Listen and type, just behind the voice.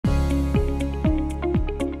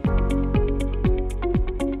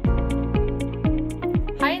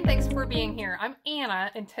being here. I'm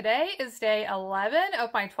Anna, and today is day 11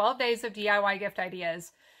 of my 12 days of DIY gift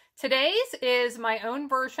ideas. Today's is my own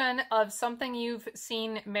version of something you've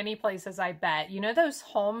seen many places, I bet. You know those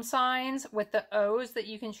home signs with the O's that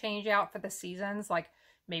you can change out for the seasons? Like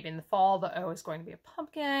maybe in the fall, the O is going to be a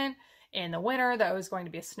pumpkin. In the winter, the O is going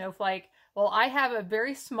to be a snowflake. Well, I have a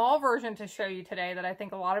very small version to show you today that I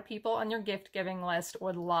think a lot of people on your gift giving list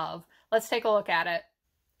would love. Let's take a look at it.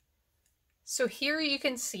 So here you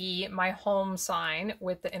can see my home sign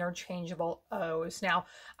with the interchangeable O's. Now,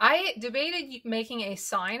 I debated making a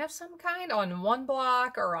sign of some kind on one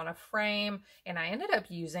block or on a frame, and I ended up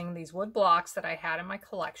using these wood blocks that I had in my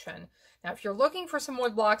collection. Now, if you're looking for some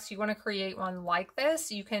wood blocks, you want to create one like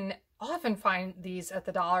this, you can often find these at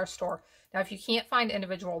the dollar store. Now, if you can't find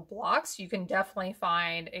individual blocks, you can definitely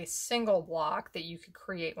find a single block that you could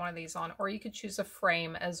create one of these on, or you could choose a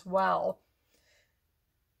frame as well.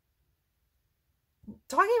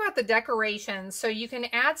 Talking about the decorations, so you can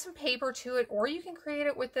add some paper to it, or you can create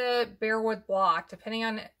it with the bare wood block, depending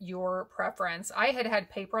on your preference. I had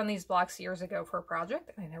paper on these blocks years ago for a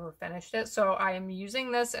project, and I never finished it, so I am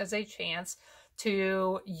using this as a chance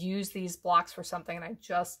to use these blocks for something, and I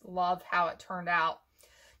just love how it turned out.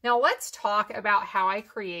 Now let's talk about how I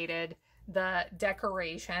created the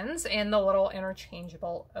decorations and the little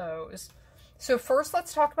interchangeable O's. So first,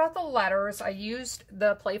 let's talk about the letters. I used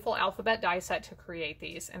the Playful Alphabet die set to create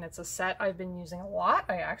these, and it's a set I've been using a lot.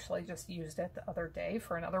 I actually just used it the other day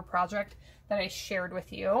for another project that I shared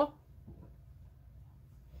with you.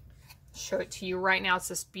 Show it to you right now. It's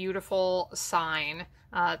this beautiful sign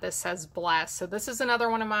that says bless. So this is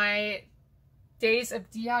another one of my days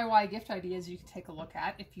of DIY gift ideas you can take a look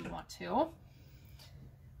at if you want to.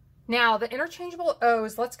 Now, the interchangeable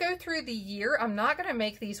O's, let's go through the year. I'm not going to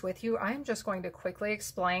make these with you. I'm just going to quickly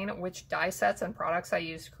explain which die sets and products I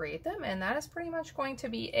use to create them, and that is pretty much going to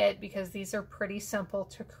be it because these are pretty simple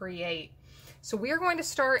to create. So we are going to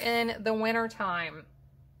start in the winter time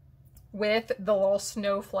with the little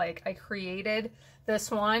snowflake. I created this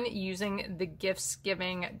one using the gifts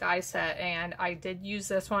giving die set, and I did use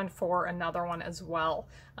this one for another one as well.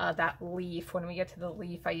 That leaf, when we get to the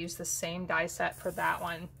leaf, I use the same die set for that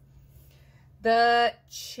one. The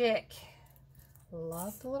chick,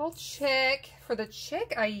 love the little chick. For the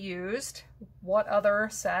chick, I used what other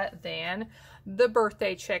set than the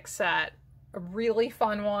birthday chick set. A really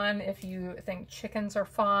fun one if you think chickens are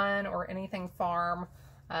fun or anything farm.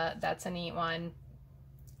 That's a neat one.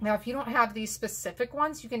 Now, if you don't have these specific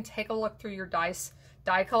ones, you can take a look through your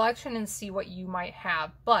die collection and see what you might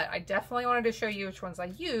have. But I definitely wanted to show you which ones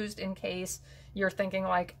I used in case you're thinking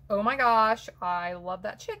like, oh my gosh, I love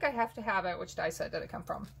that chick, I have to have it. Which die set did it come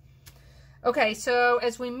from? Okay, so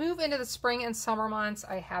as we move into the spring and summer months,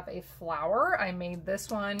 I have a flower. I made this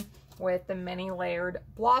one with the many layered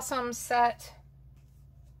blossom set.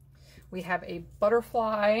 We have a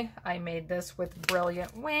butterfly. I made this with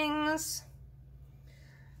brilliant wings.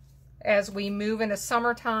 As we move into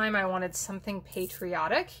summertime, I wanted something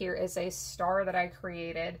patriotic. Here is a star that I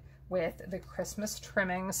created with the Christmas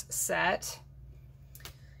trimmings set.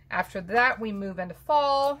 After that, we move into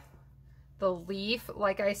fall. The leaf,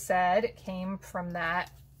 like I said, came from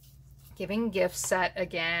that giving gift set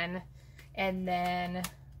again. And then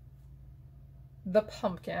the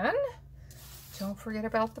pumpkin. Don't forget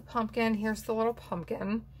about the pumpkin. Here's the little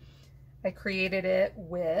pumpkin. I created it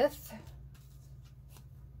with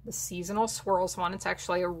the seasonal swirls one. It's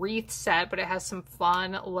actually a wreath set, but it has some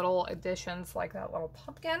fun little additions like that little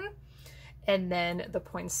pumpkin. And then the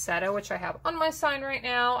poinsettia, which I have on my sign right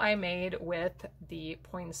now, I made with the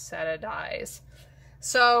poinsettia dies.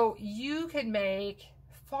 So you could make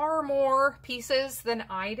far more pieces than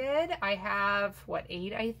I did. I have, what,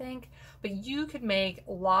 8, I think? But you could make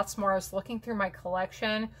lots more. I was looking through my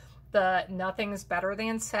collection. The Nothing's Better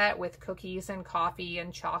Than set with cookies and coffee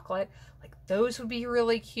and chocolate. Like, those would be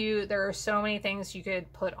really cute. There are so many things you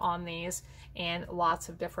could put on these and lots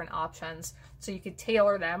of different options. So you could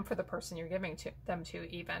tailor them for the person you're giving them to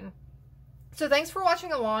even. So thanks for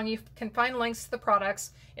watching along. You can find links to the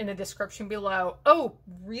products in the description below. Oh,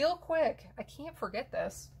 real quick, I can't forget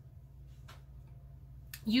this.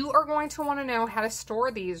 You are going to want to know how to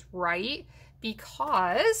store these right,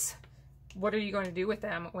 because what are you going to do with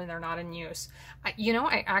them when they're not in use? You know,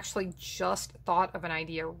 I actually just thought of an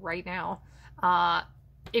idea right now.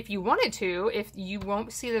 If you wanted to, if you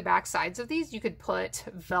won't see the back sides of these, you could put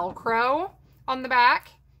Velcro on the back.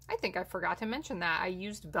 I think I forgot to mention that. I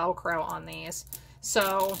used Velcro on these.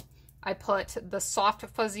 So I put the soft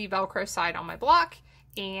fuzzy Velcro side on my block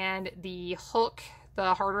and the hook,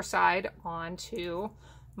 the harder side, onto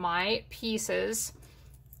my pieces.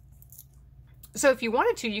 So if you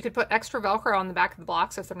wanted to, you could put extra Velcro on the back of the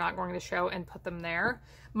blocks if they're not going to show and put them there.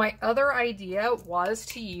 My other idea was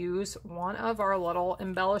to use one of our little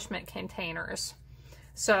embellishment containers.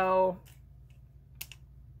 So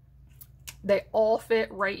they all fit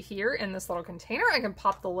right here in this little container. I can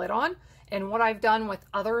pop the lid on. And what I've done with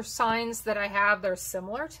other signs that I have, they're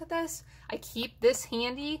similar to this. I keep this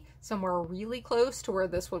handy somewhere really close to where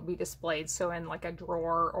this would be displayed. So in like a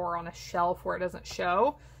drawer or on a shelf where it doesn't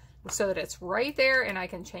show, so that it's right there and I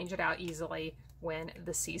can change it out easily when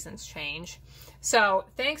the seasons change. So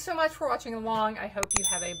thanks so much for watching along. I hope you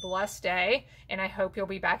have a blessed day, and I hope you'll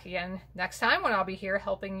be back again next time when I'll be here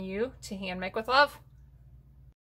helping you to hand make with love.